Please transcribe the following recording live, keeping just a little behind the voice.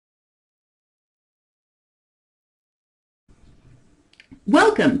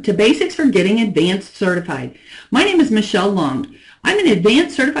Welcome to Basics for Getting Advanced Certified. My name is Michelle Long. I'm an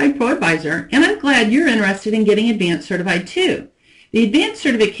Advanced Certified Pro Advisor, and I'm glad you're interested in getting Advanced Certified too. The Advanced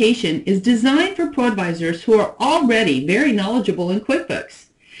Certification is designed for Pro Advisors who are already very knowledgeable in QuickBooks.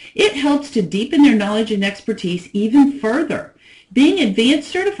 It helps to deepen their knowledge and expertise even further. Being Advanced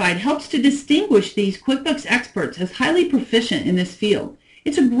Certified helps to distinguish these QuickBooks experts as highly proficient in this field.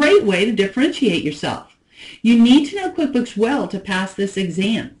 It's a great way to differentiate yourself. You need to know QuickBooks well to pass this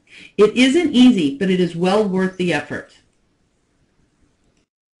exam. It isn't easy, but it is well worth the effort.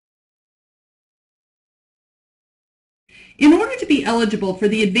 In order to be eligible for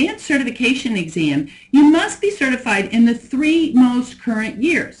the Advanced Certification exam, you must be certified in the 3 most current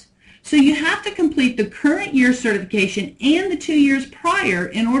years. So you have to complete the current year certification and the 2 years prior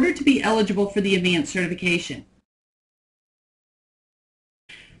in order to be eligible for the Advanced Certification.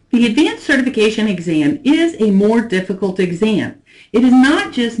 The Advanced Certification exam is a more difficult exam. It is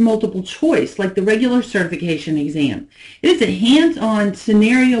not just multiple choice like the regular certification exam. It is a hands-on,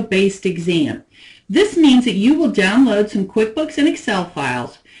 scenario-based exam. This means that you will download some QuickBooks and Excel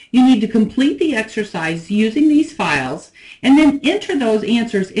files. You need to complete the exercise using these files and then enter those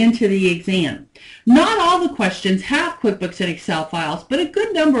answers into the exam. Not all the questions have QuickBooks and Excel files, but a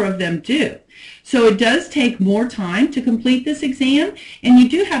good number of them do. So it does take more time to complete this exam, and you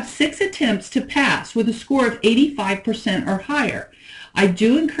do have 6 attempts to pass with a score of 85% or higher. I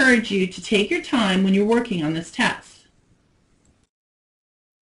do encourage you to take your time when you're working on this test.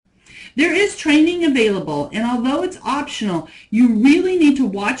 There is training available, and although it's optional, you really need to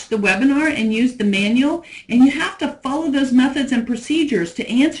watch the webinar and use the manual, and you have to follow those methods and procedures to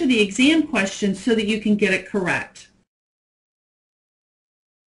answer the exam questions so that you can get it correct.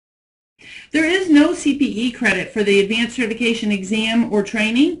 There is no CPE credit for the Advanced Certification exam or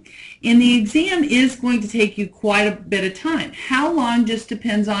training, and the exam is going to take you quite a bit of time. How long just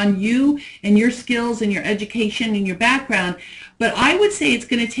depends on you and your skills and your education and your background, but I would say it's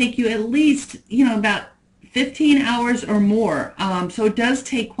going to take you at least, about 15 hours or more, so it does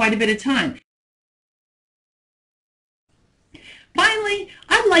take quite a bit of time. Finally,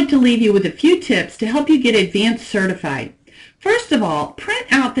 I'd like to leave you with a few tips to help you get Advanced Certified. First of all, print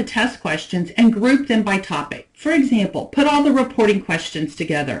out the test questions and group them by topic. For example, put all the reporting questions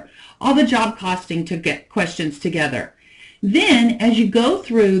together, all the job costing questions together. Then, as you go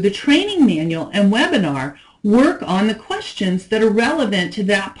through the training manual and webinar, work on the questions that are relevant to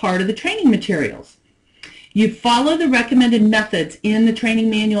that part of the training materials. You follow the recommended methods in the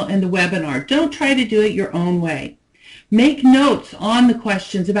training manual and the webinar. Don't try to do it your own way. Make notes on the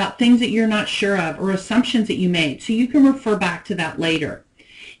questions about things that you're not sure of or assumptions that you made so you can refer back to that later.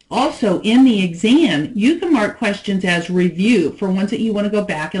 Also, in the exam, you can mark questions as review for ones that you want to go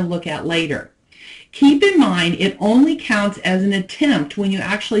back and look at later. Keep in mind it only counts as an attempt when you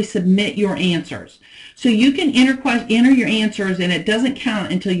actually submit your answers. So you can enter your answers and it doesn't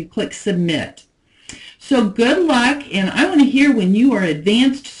count until you click submit. So good luck, and I want to hear when you are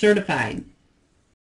Advanced Certified.